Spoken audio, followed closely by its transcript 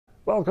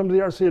Welcome to the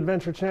RC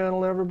Adventure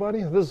channel,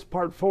 everybody. This is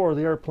part 4 of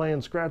the airplane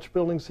scratch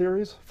building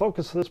series.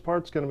 Focus of this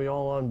part's going to be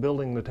all on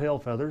building the tail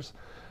feathers.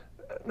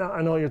 Now,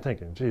 I know you're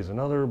thinking, geez,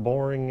 another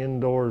boring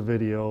indoor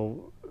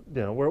video.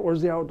 You know,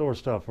 where's the outdoor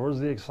stuff? Where's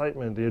the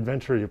excitement, the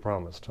adventure you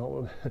promised?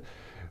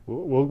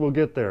 We'll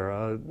get there.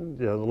 Yeah,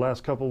 the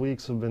last couple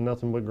weeks have been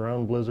nothing but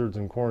ground blizzards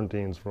and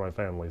quarantines for my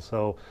family.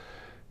 So,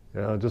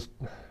 just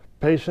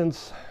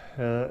patience.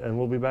 And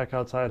we'll be back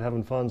outside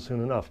having fun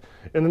soon enough.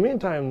 In the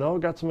meantime, though,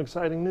 got some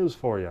exciting news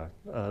for you.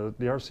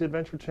 The RC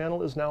Adventure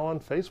channel is now on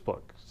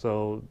Facebook,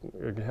 so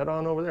head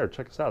on over there,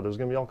 check us out. There's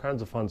going to be all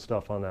kinds of fun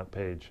stuff on that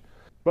page.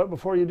 But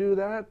before you do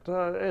that,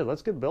 hey,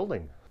 let's get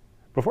building.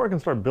 Before I can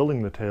start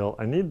building the tail,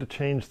 I need to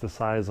change the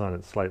size on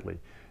it slightly.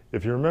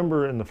 If you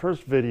remember in the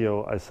first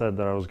video, I said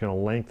that I was going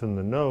to lengthen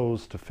the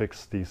nose to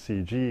fix the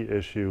CG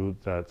issue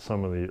that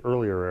some of the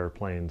earlier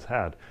airplanes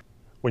had.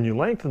 When you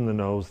lengthen the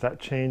nose, that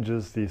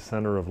changes the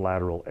center of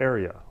lateral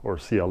area, or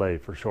CLA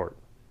for short.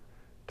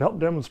 To help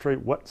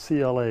demonstrate what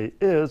CLA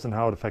is and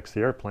how it affects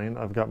the airplane,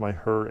 I've got my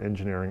Her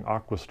Engineering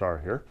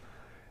Aquastar here.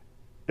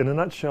 In a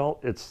nutshell,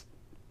 it's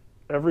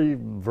every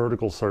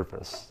vertical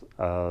surface.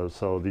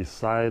 So the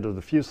side of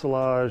the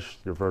fuselage,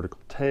 your vertical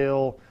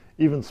tail,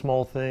 even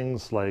small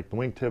things like the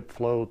wingtip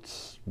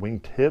floats,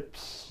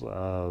 wingtips,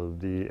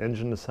 the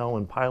engine nacelle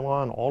and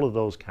pylon, all of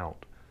those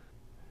count.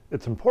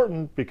 It's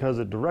important because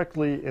it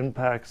directly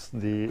impacts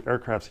the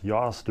aircraft's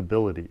yaw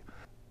stability.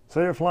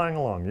 Say you're flying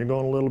along, you're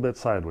going a little bit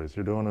sideways,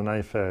 you're doing a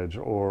knife edge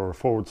or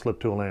forward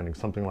slip to a landing,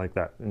 something like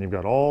that. And you've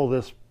got all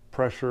this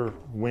pressure,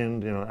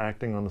 wind,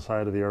 acting on the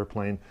side of the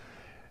airplane.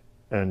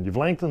 And you've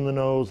lengthened the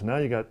nose, now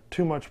you got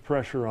too much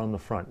pressure on the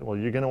front. Well,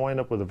 you're going to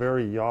wind up with a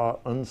very yaw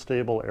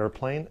unstable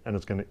airplane, and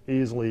it's going to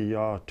easily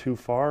yaw too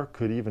far,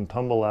 could even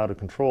tumble out of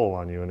control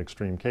on you in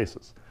extreme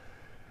cases.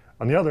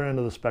 On the other end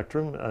of the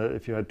spectrum,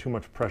 if you had too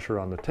much pressure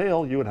on the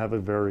tail, you would have a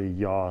very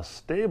yaw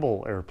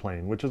stable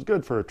airplane, which is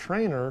good for a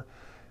trainer,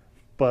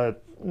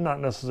 but not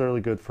necessarily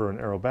good for an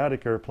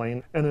aerobatic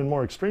airplane. And in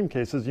more extreme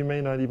cases, you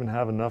may not even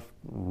have enough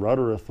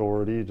rudder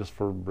authority just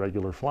for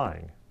regular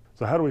flying.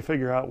 So how do we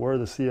figure out where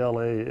the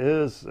CLA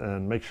is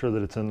and make sure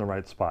that it's in the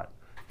right spot?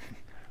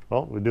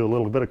 Well, we do a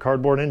little bit of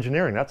cardboard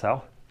engineering, that's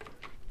how.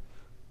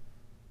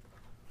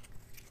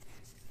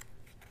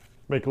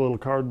 Make a little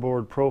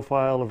cardboard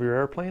profile of your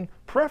airplane.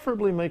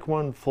 Preferably make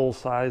one full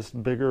size.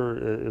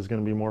 Bigger is going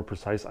to be more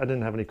precise. I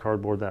didn't have any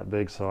cardboard that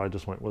big, so I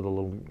just went with a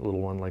little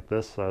one like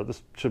this.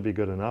 This should be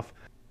good enough.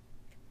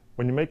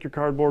 When you make your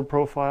cardboard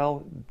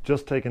profile,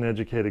 just take an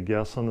educated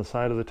guess on the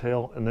side of the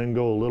tail and then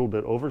go a little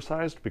bit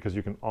oversized because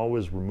you can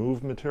always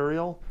remove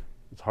material.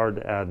 It's hard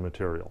to add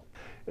material.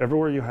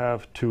 Everywhere you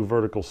have two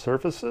vertical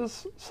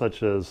surfaces,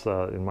 such as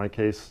in my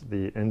case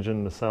the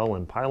engine nacelle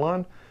and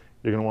pylon,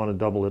 you're going to want to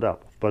double it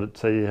up. But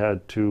say you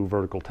had two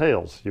vertical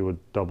tails, you would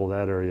double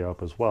that area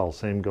up as well.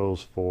 Same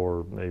goes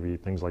for maybe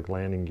things like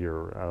landing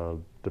gear,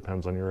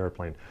 depends on your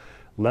airplane.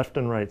 Left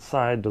and right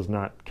side does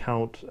not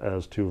count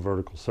as two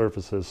vertical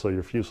surfaces, so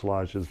your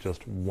fuselage is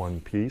just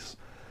one piece.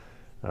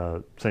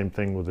 Same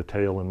thing with the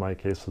tail in my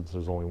case, since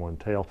there's only one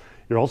tail.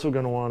 You're also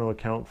going to want to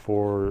account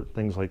for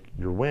things like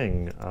your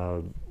wing.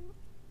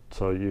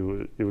 So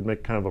you would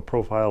make kind of a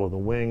profile of the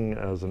wing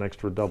as an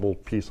extra double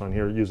piece on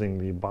here, using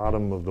the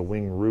bottom of the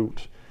wing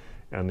root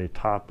and the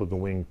top of the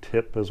wing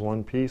tip as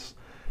one piece.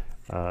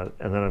 And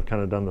then I've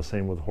kind of done the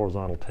same with the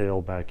horizontal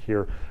tail back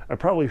here. I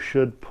probably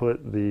should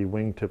put the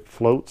wingtip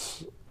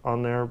floats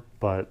on there,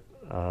 but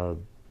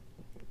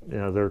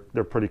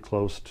they're pretty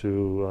close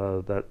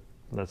to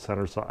that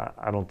center, so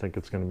I don't think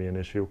it's going to be an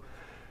issue.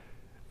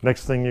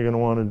 Next thing you're going to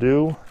want to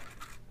do,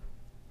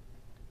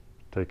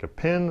 take a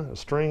pin, a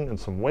string, and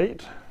some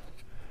weight,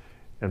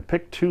 and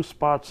pick two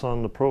spots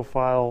on the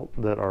profile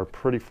that are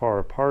pretty far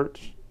apart.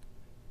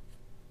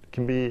 It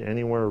can be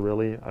anywhere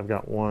really. I've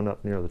got one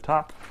up near the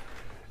top.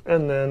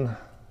 And then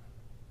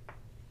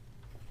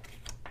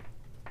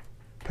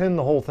pin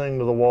the whole thing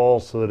to the wall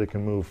so that it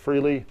can move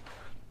freely.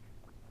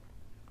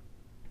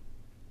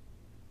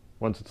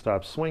 Once it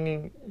stops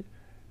swinging,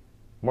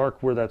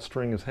 mark where that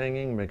string is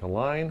hanging, make a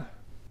line.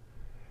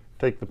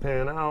 Take the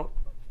pin out,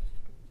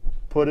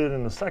 put it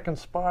in the second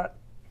spot.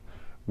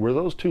 Where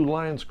those two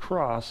lines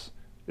cross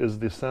is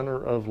the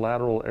center of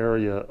lateral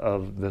area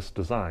of this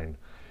design.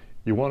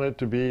 You want it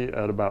to be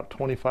at about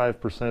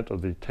 25%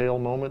 of the tail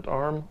moment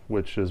arm,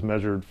 which is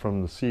measured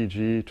from the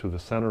CG to the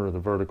center of the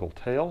vertical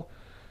tail.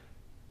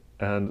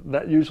 And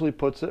that usually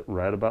puts it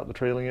right about the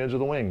trailing edge of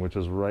the wing, which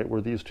is right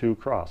where these two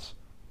cross.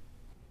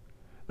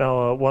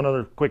 Now, one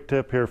other quick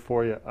tip here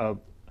for you.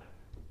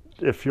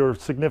 If your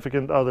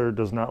significant other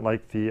does not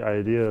like the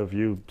idea of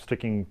you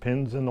sticking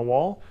pins in the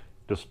wall,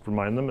 just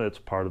remind them that it's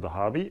part of the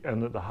hobby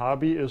and that the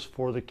hobby is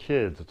for the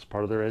kids. It's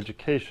part of their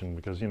education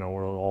because,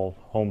 we're all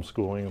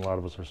homeschooling and a lot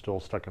of us are still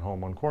stuck at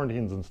home on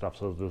quarantines and stuff.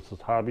 So this is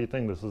a hobby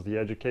thing. This is the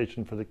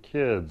education for the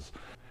kids.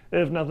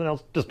 If nothing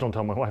else, just don't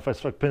tell my wife I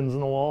stuck pins in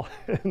the wall.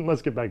 And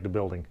let's get back to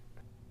building.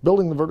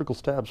 Building the vertical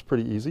stab's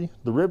pretty easy.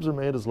 The ribs are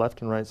made as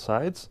left and right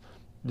sides.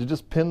 You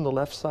just pin the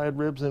left side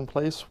ribs in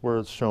place where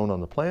it's shown on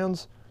the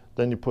plans.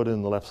 Then you put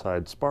in the left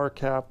side spar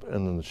cap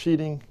and then the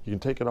sheeting. You can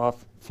take it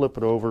off, flip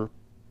it over,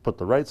 put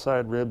the right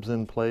side ribs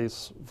in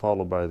place,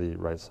 followed by the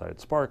right side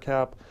spar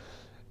cap.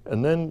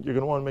 And then you're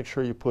going to want to make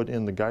sure you put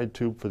in the guide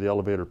tube for the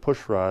elevator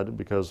push rod,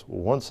 because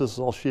once this is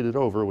all sheeted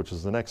over, which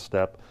is the next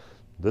step,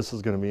 this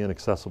is going to be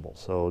inaccessible.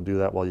 So do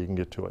that while you can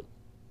get to it.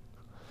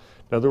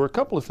 Now, there were a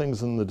couple of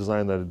things in the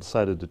design that I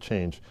decided to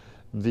change.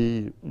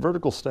 The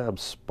vertical stab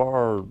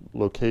spar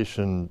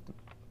location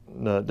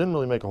didn't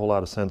really make a whole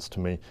lot of sense to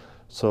me.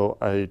 So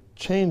I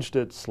changed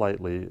it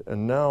slightly,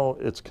 and now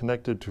it's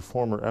connected to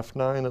former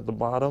F9 at the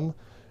bottom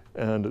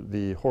and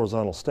the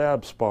horizontal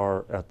stab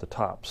spar at the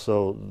top.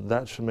 So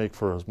that should make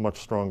for a much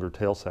stronger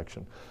tail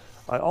section.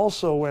 I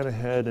also went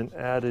ahead and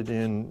added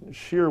in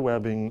shear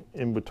webbing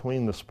in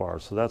between the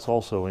spars, so that's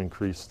also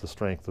increased the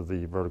strength of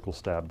the vertical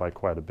stab by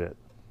quite a bit.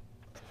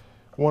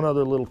 One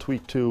other little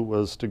tweak too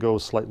was to go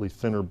slightly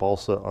thinner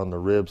balsa on the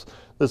ribs.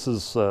 This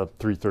is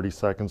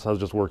 3/32. I was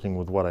just working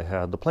with what I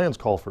had. The plans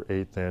call for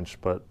 1/8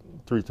 inch, but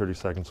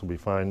 3/32 will be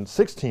fine.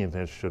 16th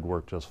inch should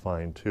work just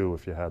fine too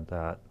if you had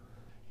that.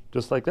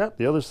 Just like that,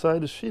 the other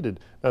side is sheeted.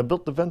 I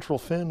built the ventral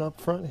fin up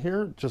front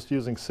here, just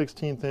using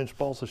 16th inch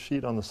balsa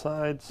sheet on the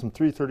side, some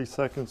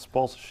 3/32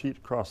 balsa sheet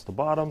across the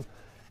bottom,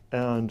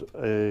 and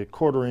a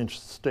 1/4 inch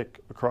stick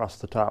across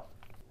the top.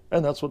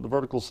 And that's what the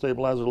vertical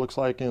stabilizer looks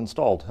like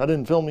installed. I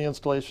didn't film the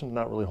installation,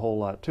 not really a whole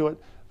lot to it.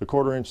 The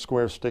 1/4 inch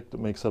square stick that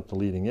makes up the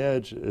leading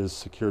edge is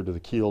secured to the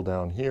keel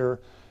down here.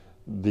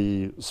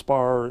 The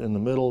spar in the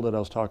middle that I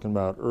was talking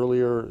about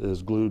earlier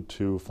is glued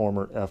to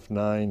former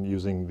F9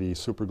 using the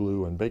super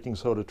glue and baking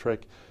soda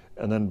trick.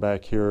 And then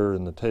back here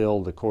in the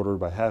tail, the 1/4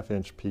 by 1/2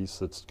 inch piece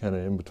that's kind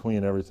of in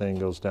between everything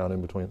goes down in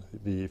between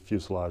the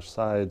fuselage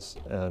sides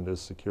and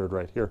is secured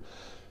right here.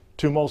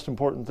 Two most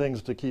important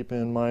things to keep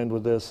in mind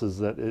with this is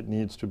that it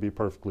needs to be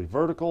perfectly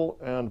vertical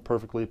and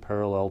perfectly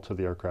parallel to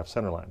the aircraft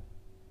centerline.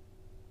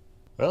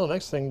 Well, the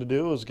next thing to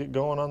do is get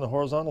going on the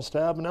horizontal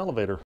stab and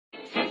elevator.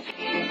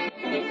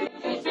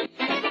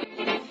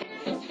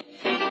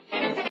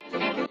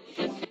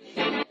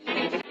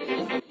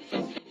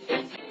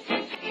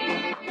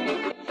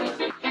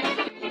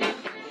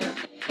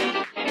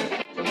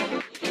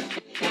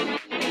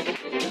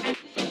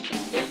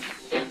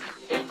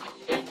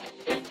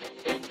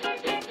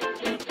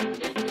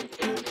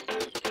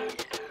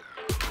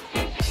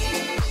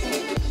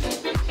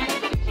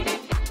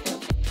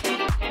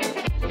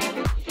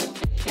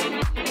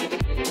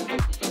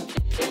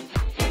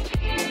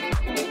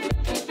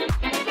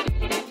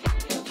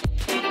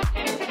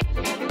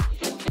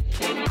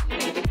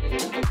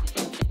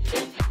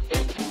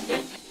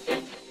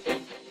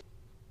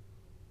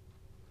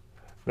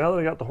 Now that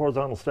I got the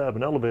horizontal stab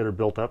and elevator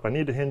built up, I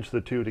need to hinge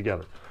the two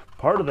together.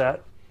 Part of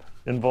that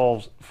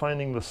involves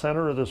finding the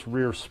center of this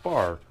rear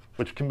spar,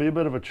 which can be a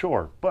bit of a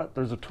chore, but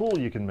there's a tool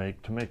you can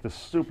make to make this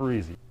super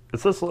easy.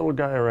 It's this little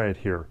guy right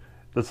here.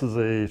 This is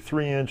a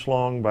 3-inch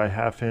long by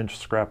 1/2 inch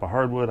scrap of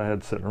hardwood I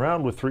had sitting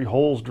around with 3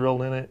 holes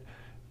drilled in it.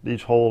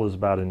 Each hole is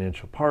about 1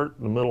 inch apart.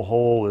 The middle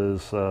hole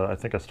is, I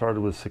think I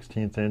started with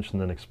 16th inch and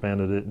then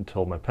expanded it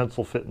until my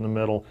pencil fit in the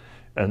middle.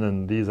 And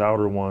then these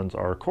outer ones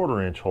are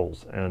 1/4 inch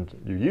holes. And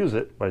you use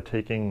it by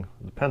taking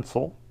the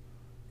pencil,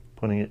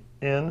 putting it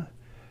in,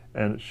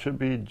 and it should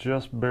be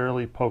just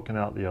barely poking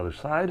out the other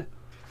side.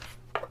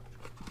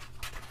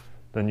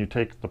 Then you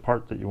take the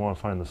part that you want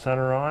to find the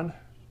center on,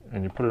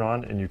 and you put it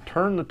on, and you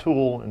turn the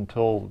tool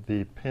until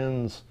the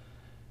pins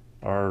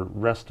are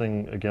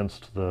resting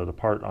against the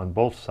part on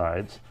both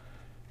sides.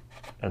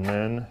 And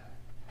then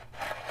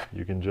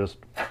you can just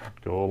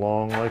go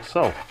along like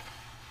so.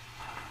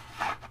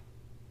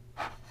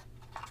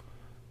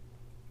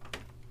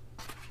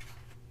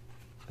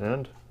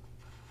 And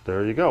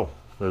there you go.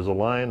 There's a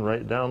line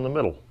right down the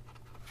middle.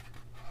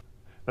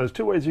 Now, there's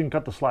 2 ways you can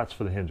cut the slots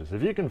for the hinges.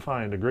 If you can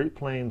find a Great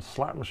Plains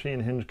slot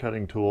machine hinge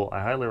cutting tool, I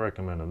highly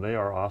recommend them. They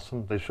are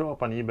awesome. They show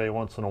up on eBay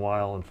once in a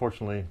while.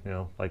 Unfortunately, you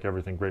know, like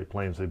everything Great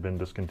Plains, they've been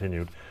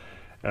discontinued.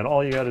 And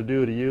all you got to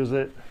do to use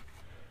it,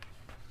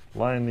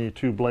 line the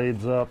 2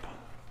 blades up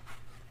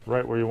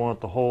right where you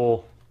want the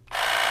hole.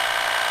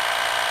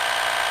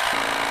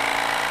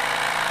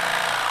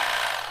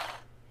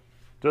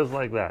 Just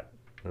like that.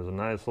 There's a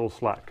nice little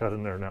slot cut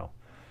in there now.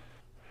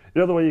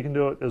 The other way you can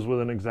do it is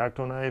with an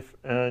X-Acto knife,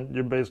 and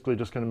you're basically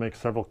just going to make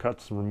several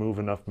cuts and remove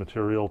enough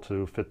material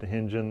to fit the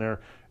hinge in there.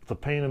 It's a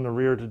pain in the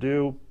rear to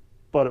do,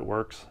 but it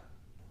works.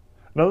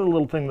 Another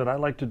little thing that I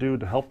like to do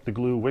to help the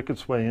glue wick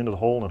its way into the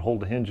hole and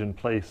hold the hinge in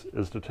place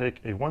is to take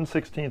a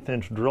 1/16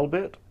 inch drill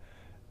bit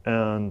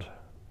and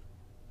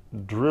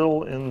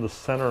drill in the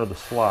center of the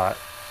slot.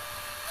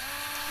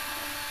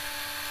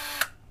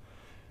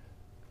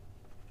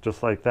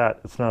 Just like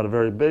that. It's not a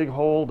very big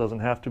hole,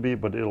 doesn't have to be,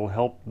 but it'll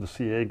help the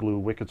CA glue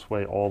wick its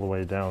way all the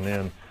way down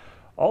in.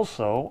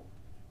 Also,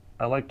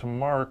 I like to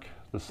mark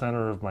the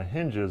center of my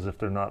hinges if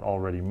they're not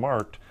already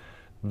marked.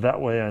 That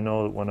way I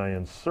know that when I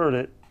insert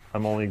it,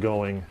 I'm only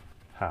going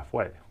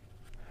halfway.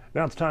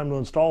 Now it's time to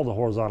install the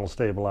horizontal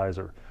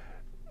stabilizer.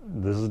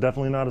 This is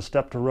definitely not a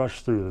step to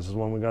rush through. This is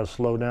one we got to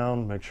slow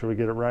down, make sure we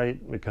get it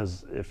right,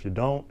 because if you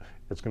don't,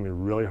 it's going to be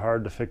really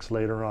hard to fix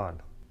later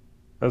on.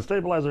 The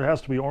stabilizer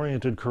has to be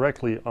oriented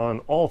correctly on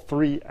all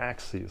three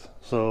axes.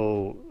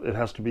 So it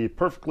has to be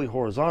perfectly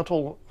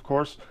horizontal, of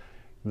course.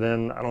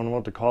 Then, I don't know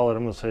what to call it,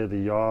 I'm going to say the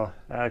yaw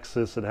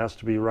axis, it has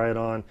to be right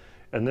on.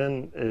 And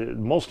then,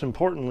 most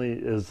importantly,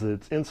 is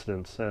its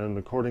incidence. And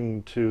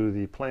according to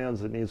the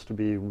plans, it needs to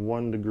be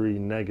 1 degree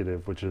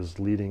negative, which is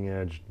leading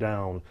edge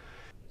down.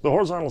 The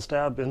horizontal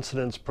stab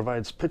incidence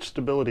provides pitch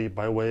stability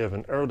by way of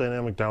an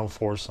aerodynamic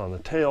downforce on the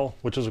tail,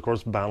 which is of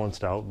course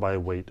balanced out by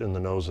weight in the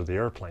nose of the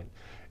airplane.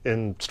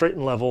 In straight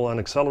and level on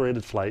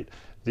accelerated flight,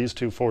 these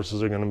two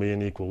forces are going to be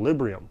in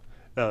equilibrium.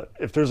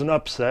 If there's an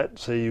upset,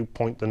 say you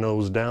point the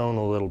nose down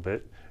a little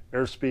bit,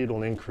 airspeed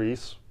will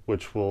increase,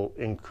 which will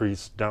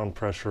increase down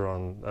pressure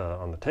on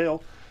the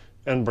tail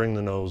and bring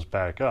the nose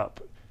back up.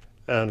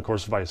 And of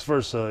course vice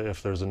versa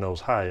if there's a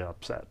nose high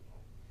upset.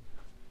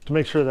 To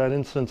make sure that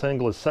incidence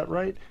angle is set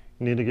right,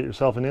 you need to get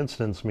yourself an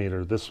incidence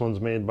meter. This one's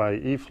made by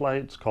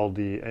E-flite. It's called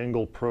the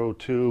Angle Pro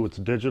 2. It's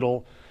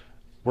digital.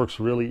 Works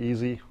really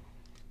easy.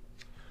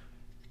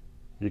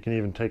 You can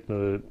even take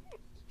the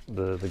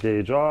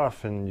gauge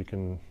off, and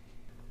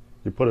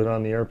you put it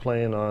on the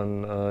airplane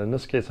on, in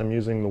this case I'm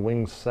using the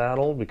wing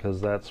saddle because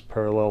that's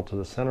parallel to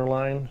the center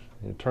line.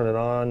 You turn it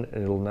on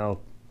and it'll now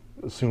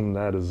assume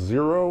that is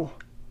 0.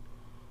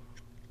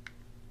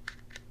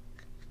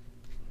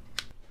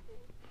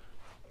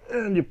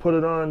 And you put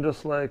it on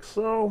just like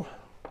so,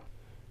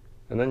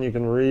 and then you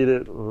can read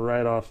it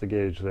right off the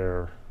gauge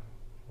there.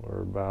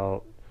 We're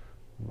about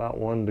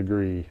 1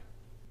 degree.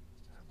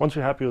 Once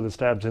you're happy with the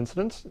stab's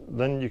incidence,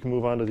 then you can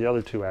move on to the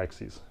other two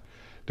axes.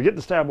 To get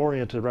the stab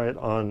oriented right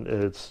on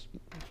its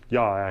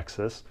yaw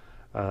axis,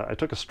 I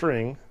took a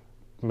string,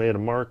 made a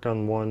mark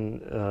on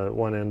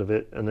one end of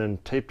it, and then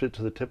taped it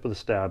to the tip of the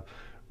stab.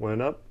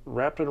 Went up,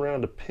 wrapped it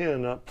around a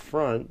pin up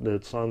front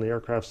that's on the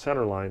aircraft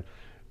center line,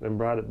 then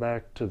brought it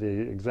back to the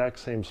exact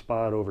same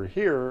spot over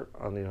here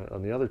on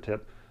the other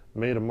tip,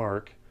 made a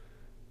mark.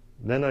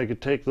 Then I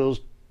could take those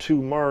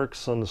two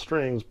marks on the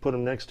strings, put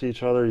them next to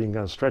each other. You can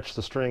kind of stretch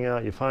the string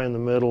out, you find the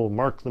middle,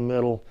 mark the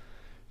middle,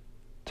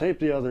 tape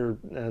the other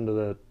end of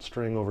the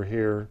string over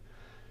here.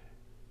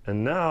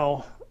 And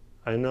now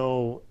I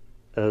know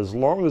as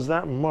long as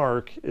that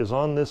mark is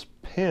on this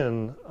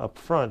pin up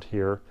front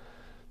here,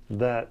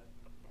 that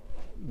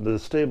the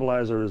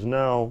stabilizer is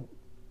now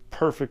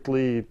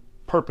perfectly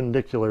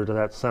perpendicular to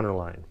that center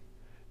line.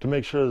 To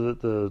make sure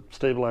that the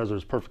stabilizer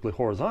is perfectly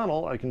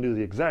horizontal, I can do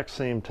the exact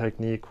same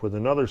technique with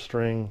another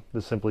string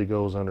that simply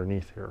goes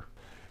underneath here.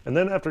 And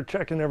then after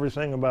checking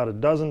everything about a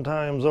dozen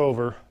times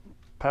over,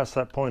 past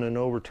that point of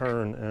no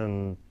return,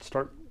 and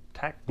start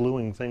tack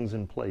gluing things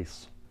in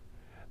place.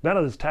 Now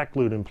that it's tack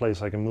glued in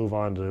place, I can move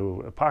on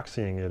to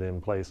epoxying it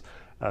in place.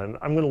 And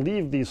I'm going to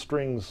leave these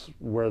strings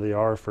where they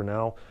are for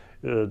now.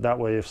 That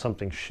way if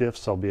something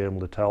shifts, I'll be able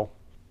to tell.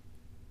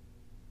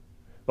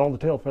 With all the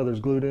tail feathers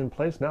glued in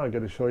place, now I got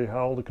to show you how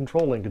all the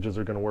control linkages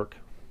are going to work.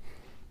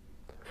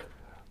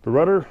 The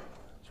rudder,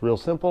 it's real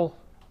simple.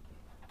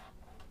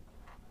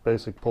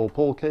 Basic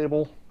pull-pull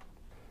cable.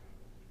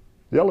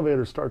 The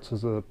elevator starts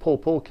as a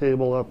pull-pull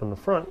cable up in the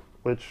front,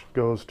 which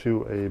goes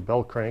to a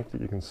bell crank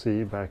that you can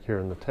see back here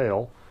in the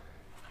tail.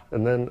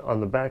 And then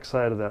on the back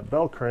side of that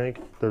bell crank,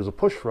 there's a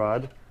push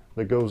rod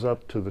that goes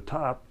up to the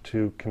top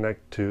to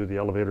connect to the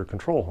elevator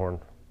control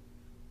horn.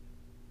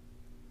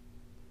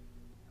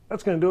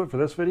 That's going to do it for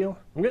this video.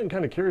 I'm getting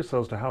kind of curious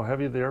as to how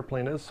heavy the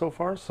airplane is so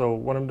far, so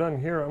when I'm done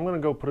here, I'm going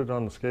to go put it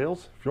on the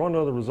scales. If you want to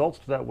know the results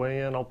to that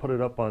weigh-in, I'll put it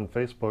up on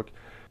Facebook.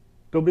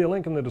 There'll be a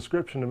link in the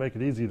description to make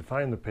it easy to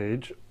find the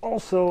page.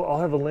 Also,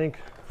 I'll have a link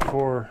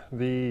for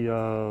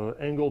the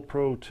Angle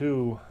Pro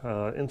 2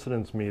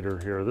 incidence meter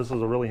here. This is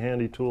a really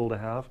handy tool to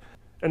have.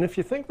 And if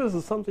you think this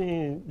is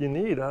something you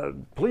need,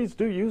 please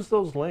do use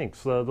those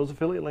links. Those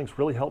affiliate links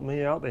really help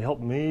me out. They help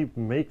me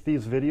make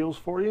these videos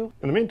for you.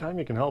 In the meantime,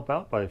 you can help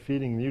out by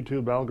feeding the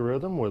YouTube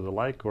algorithm with a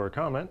like or a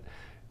comment.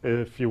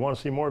 If you want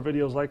to see more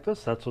videos like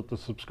this, that's what the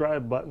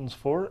subscribe button's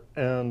for.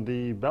 And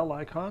the bell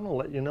icon will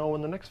let you know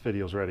when the next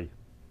video's ready.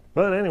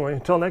 But anyway,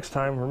 until next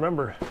time,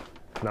 remember,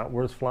 it's not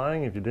worth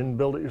flying if you didn't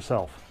build it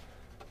yourself.